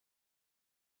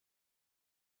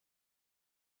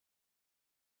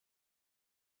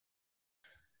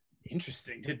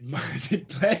Interesting. Did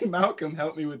playing Malcolm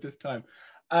help me with this time?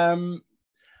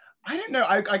 I don't know.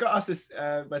 I got asked this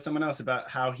by someone else about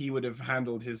how he would have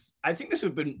handled his. I think this would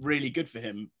have been really good for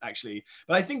him, actually.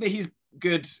 But I think that he's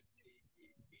good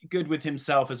with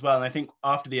himself as well. And I think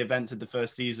after the events of the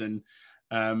first season,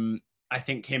 I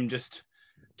think him just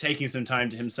taking some time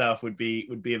to himself would be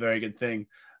a very good thing.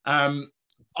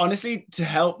 Honestly, to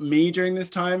help me during this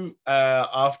time,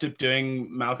 after doing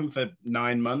Malcolm for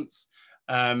 9 months,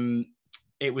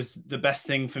 it was the best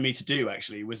thing for me to do,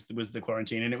 actually, was the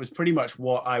quarantine. And it was pretty much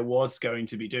what I was going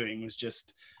to be doing, was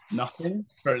just nothing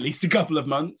for at least a couple of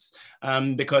months,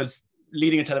 because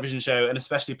leading a television show, and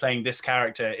especially playing this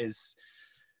character, is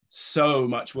so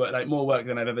much work, like more work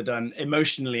than I've ever done,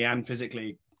 emotionally and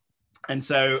physically. And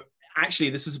so actually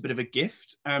this was a bit of a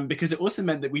gift, because it also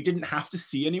meant that we didn't have to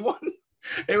see anyone.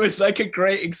 It was like a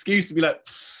great excuse to be like,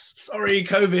 sorry,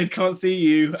 COVID, can't see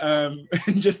you, and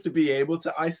just to be able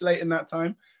to isolate in that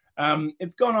time.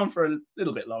 It's gone on for a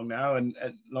little bit long now, and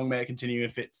long may it continue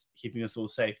if it's keeping us all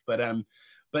safe. But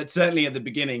certainly at the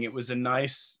beginning, it was a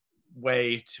nice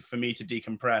way for me to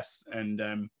decompress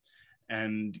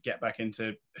and get back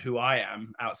into who I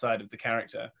am outside of the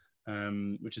character,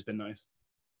 which has been nice.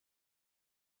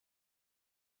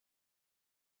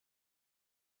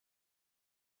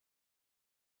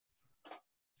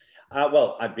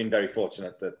 Well, I've been very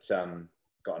fortunate that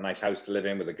got a nice house to live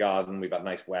in with a garden. We've had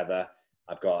nice weather.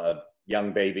 I've got a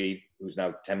young baby who's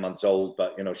now 10 months old,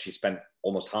 but she spent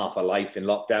almost half her life in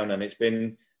lockdown, and it's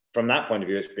been, from that point of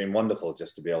view, it's been wonderful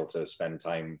just to be able to spend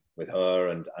time with her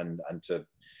and to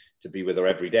be with her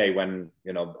every day when,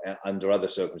 under other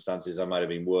circumstances, I might have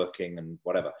been working and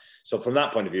whatever. So from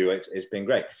that point of view, it's been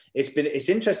great. It's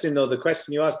interesting, though, the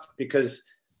question you asked, because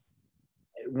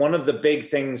one of the big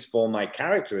things for my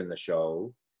character in the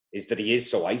show is that he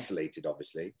is so isolated,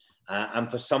 obviously.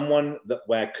 And for someone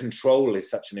where control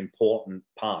is such an important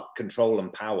part, control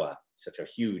and power, such a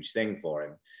huge thing for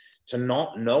him, to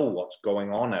not know what's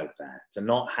going on out there, to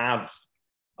not have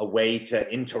a way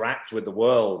to interact with the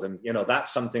world. And,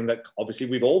 that's something that obviously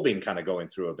we've all been kind of going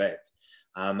through a bit.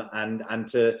 And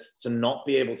to not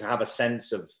be able to have a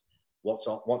sense of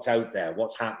what's out there,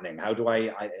 what's happening, how do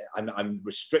I'm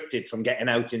restricted from getting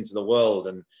out into the world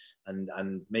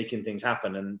and making things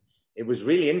happen. And it was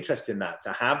really interesting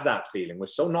to have that feeling. We're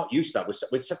so not used to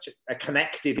that. We're such a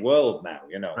connected world now,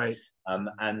 Right.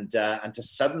 And to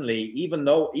suddenly, even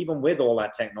with all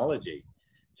that technology,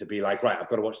 to be like, right, I've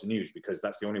got to watch the news because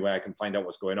that's the only way I can find out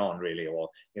what's going on, really. Or,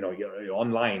 you're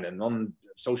online and on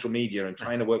social media and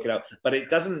trying to work it out. But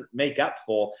it doesn't make up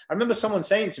for, I remember someone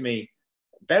saying to me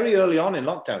very early on in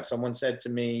lockdown, someone said to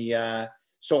me,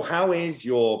 so how is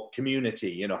your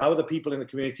community? How are the people in the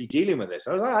community dealing with this?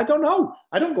 I was like, I don't know.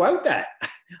 I don't go out there.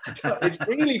 It's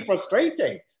really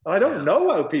frustrating. And I don't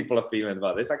know how people are feeling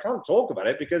about this. I can't talk about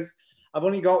it because I've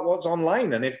only got what's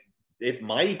online. And if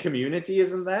my community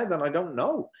isn't there, then I don't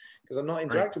know because I'm not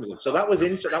interacting with them. So that was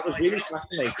really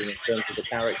fascinating in terms of the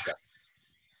character.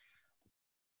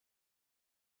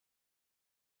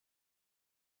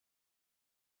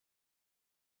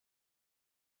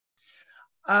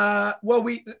 Well,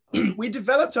 we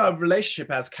developed our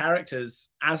relationship as characters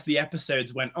as the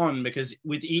episodes went on, because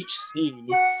with each scene,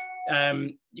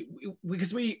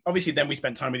 because we obviously then we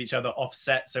spent time with each other off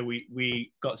set, so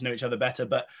we got to know each other better.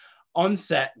 But on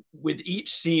set, with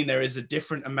each scene, there is a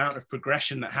different amount of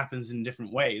progression that happens in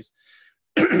different ways,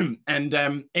 and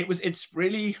it's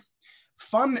really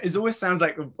fun. It always sounds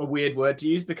like a weird word to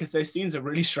use because those scenes are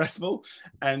really stressful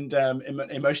and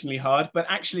emotionally hard, but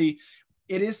actually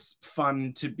it is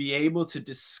fun to be able to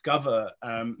discover,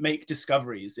 make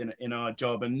discoveries in our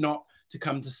job, and not to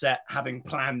come to set having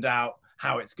planned out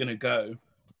how it's going to go.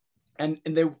 And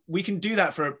we can do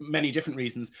that for many different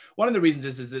reasons. One of the reasons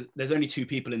is that there's only 2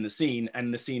 people in the scene,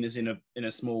 and the scene is in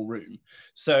a small room.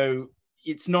 So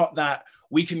it's not that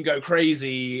we can go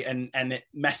crazy and it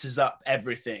messes up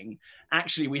everything.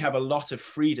 Actually, we have a lot of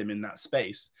freedom in that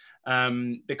space,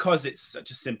 because it's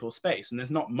such a simple space and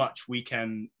there's not much we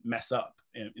can mess up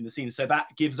in the scene. So that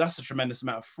gives us a tremendous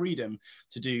amount of freedom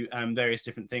to do various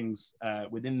different things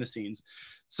within the scenes.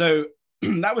 So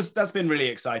that's been really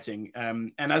exciting.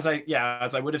 And as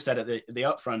I would have said at the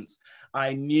upfronts,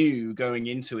 I knew going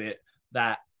into it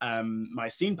that my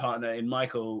scene partner in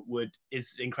Michael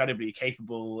is incredibly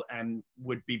capable and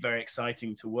would be very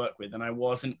exciting to work with. And I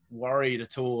wasn't worried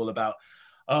at all about,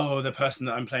 the person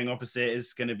that I'm playing opposite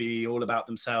is going to be all about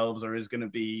themselves, or is going to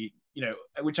be,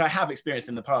 which I have experienced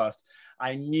in the past.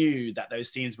 I knew that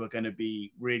those scenes were going to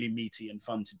be really meaty and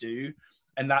fun to do.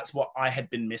 And that's what I had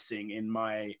been missing in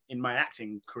my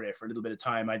acting career for a little bit of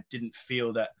time. I didn't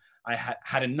feel that I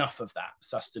had enough of that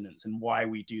sustenance and why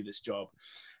we do this job.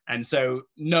 And so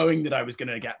knowing that I was going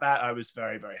to get that, I was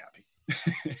very, very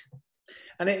happy.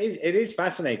 And it is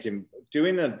fascinating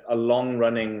doing a long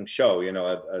running show, you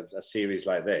know, a series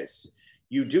like this.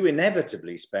 You do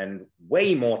inevitably spend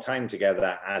way more time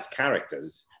together as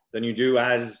characters than you do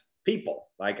as people.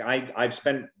 Like I've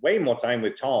spent way more time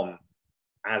with Tom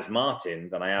as Martin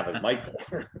than I have as Michael.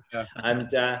 Yeah.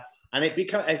 And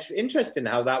it's interesting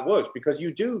how that works, because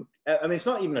you do, I mean, it's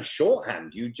not even a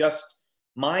shorthand. You just,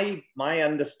 my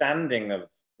understanding of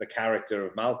the character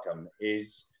of Malcolm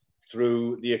is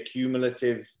through the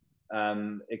accumulative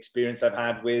experience I've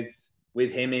had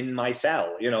with him in my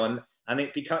cell, you know, and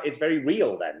it's very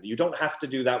real then. You don't have to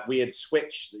do that weird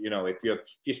switch, you know, if you're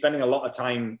spending a lot of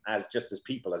time as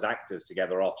people, as actors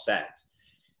together off set,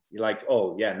 you're like,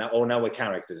 oh yeah, now we're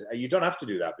characters. You don't have to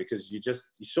do that, because you're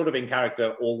sort of in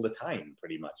character all the time,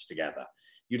 pretty much together.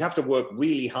 You'd have to work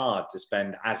really hard to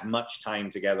spend as much time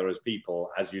together as people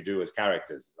as you do as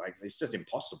characters. Like, it's just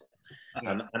impossible.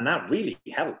 And that really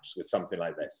helps with something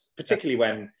like this, particularly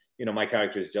when, you know, my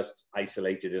character is just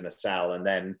isolated in a cell, and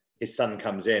then his son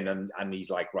comes in and he's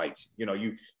like, right, you know,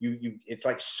 you it's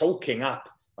like soaking up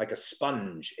like a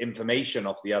sponge information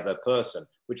off the other person,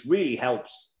 which really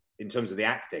helps in terms of the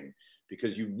acting,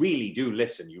 because you really do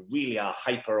listen. You really are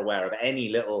hyper aware of any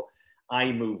little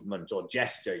eye movement or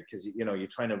gesture, because, you know, you're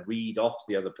trying to read off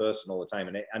the other person all the time.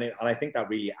 And I think that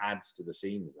really adds to the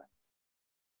scenes then.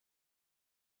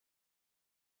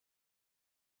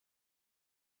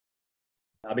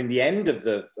 I mean, the end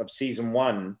of season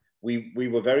one, we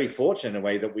were very fortunate in a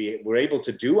way that we were able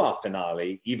to do our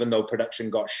finale, even though production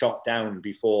got shut down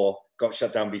before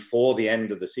the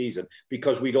end of the season,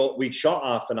 because we'd shot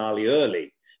our finale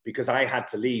early, because I had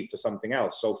to leave for something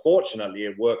else. So fortunately,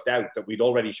 it worked out that we'd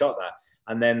already shot that.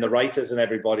 And then the writers and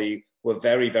everybody were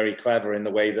very, very clever in the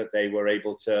way that they were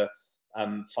able to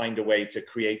find a way to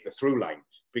create the through line,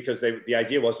 because the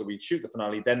idea was that we'd shoot the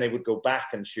finale, then they would go back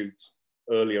and shoot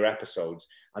earlier episodes,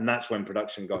 and that's when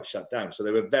production got shut down. So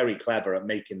they were very clever at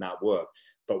making that work.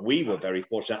 But we were very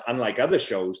fortunate, unlike other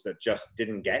shows that just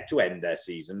didn't get to end their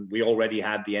season. We already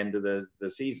had the end of the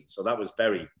season, so that was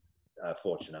very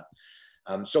fortunate.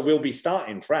 So we'll be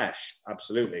starting fresh,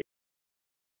 absolutely.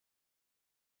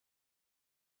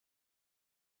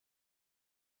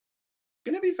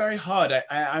 Going to be very hard.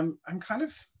 I'm kind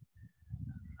of,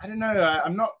 I don't know,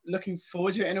 I'm not looking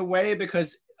forward to it in a way,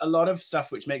 because a lot of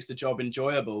stuff which makes the job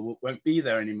enjoyable won't be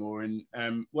there anymore. And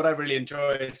what I really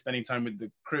enjoy is spending time with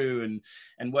the crew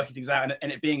and working things out,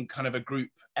 and it being kind of a group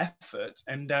effort.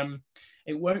 And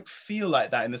it won't feel like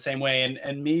that in the same way.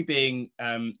 And me being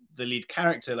the lead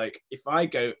character, like if I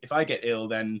get ill,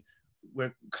 then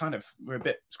we're a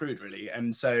bit screwed really.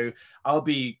 And so I'll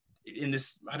be in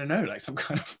this, I don't know, like some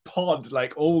kind of pod,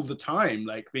 like all the time,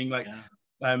 like being like,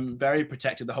 very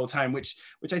protected the whole time, which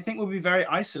I think will be very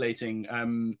isolating.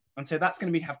 And so that's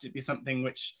going to have to be something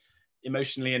which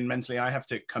emotionally and mentally I have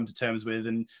to come to terms with.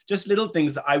 And just little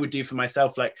things that I would do for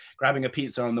myself, like grabbing a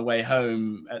pizza on the way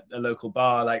home at a local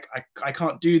bar. Like I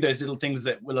can't do those little things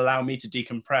that will allow me to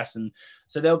decompress. And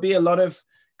so there'll be a lot of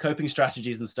coping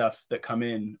strategies and stuff that come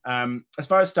in. As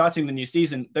far as starting the new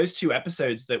season, those 2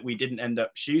 episodes that we didn't end up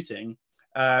shooting,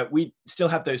 we still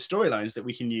have those storylines that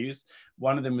we can use.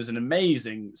 One of them was an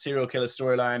amazing serial killer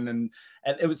storyline, and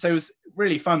it was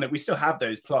really fun that we still have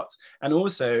those plots. And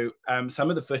also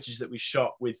some of the footage that we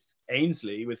shot with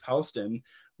Ainsley, with Halston,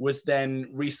 was then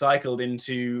recycled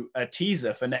into a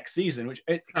teaser for next season, which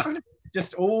it kind of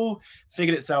just all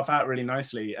figured itself out really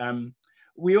nicely.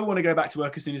 We all want to go back to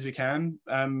work as soon as we can,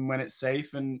 when it's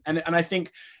safe, and I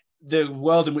think the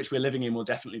world in which we're living in will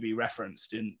definitely be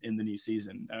referenced in the new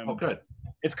season. Oh, good.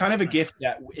 It's kind of a gift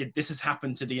that this has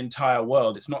happened to the entire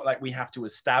world. It's not like we have to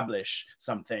establish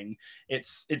something.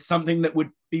 It's something that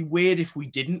would be weird if we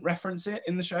didn't reference it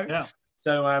in the show. Yeah.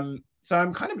 So I'm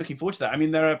kind of looking forward to that. I mean,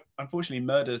 there are unfortunately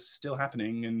murders still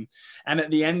happening, and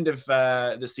at the end of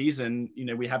the season, you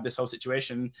know, we have this whole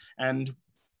situation, and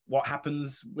what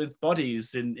happens with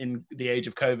bodies in the age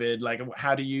of COVID, like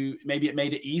how do you, maybe it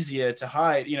made it easier to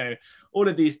hide, you know, all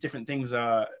of these different things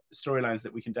are storylines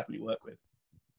that we can definitely work with.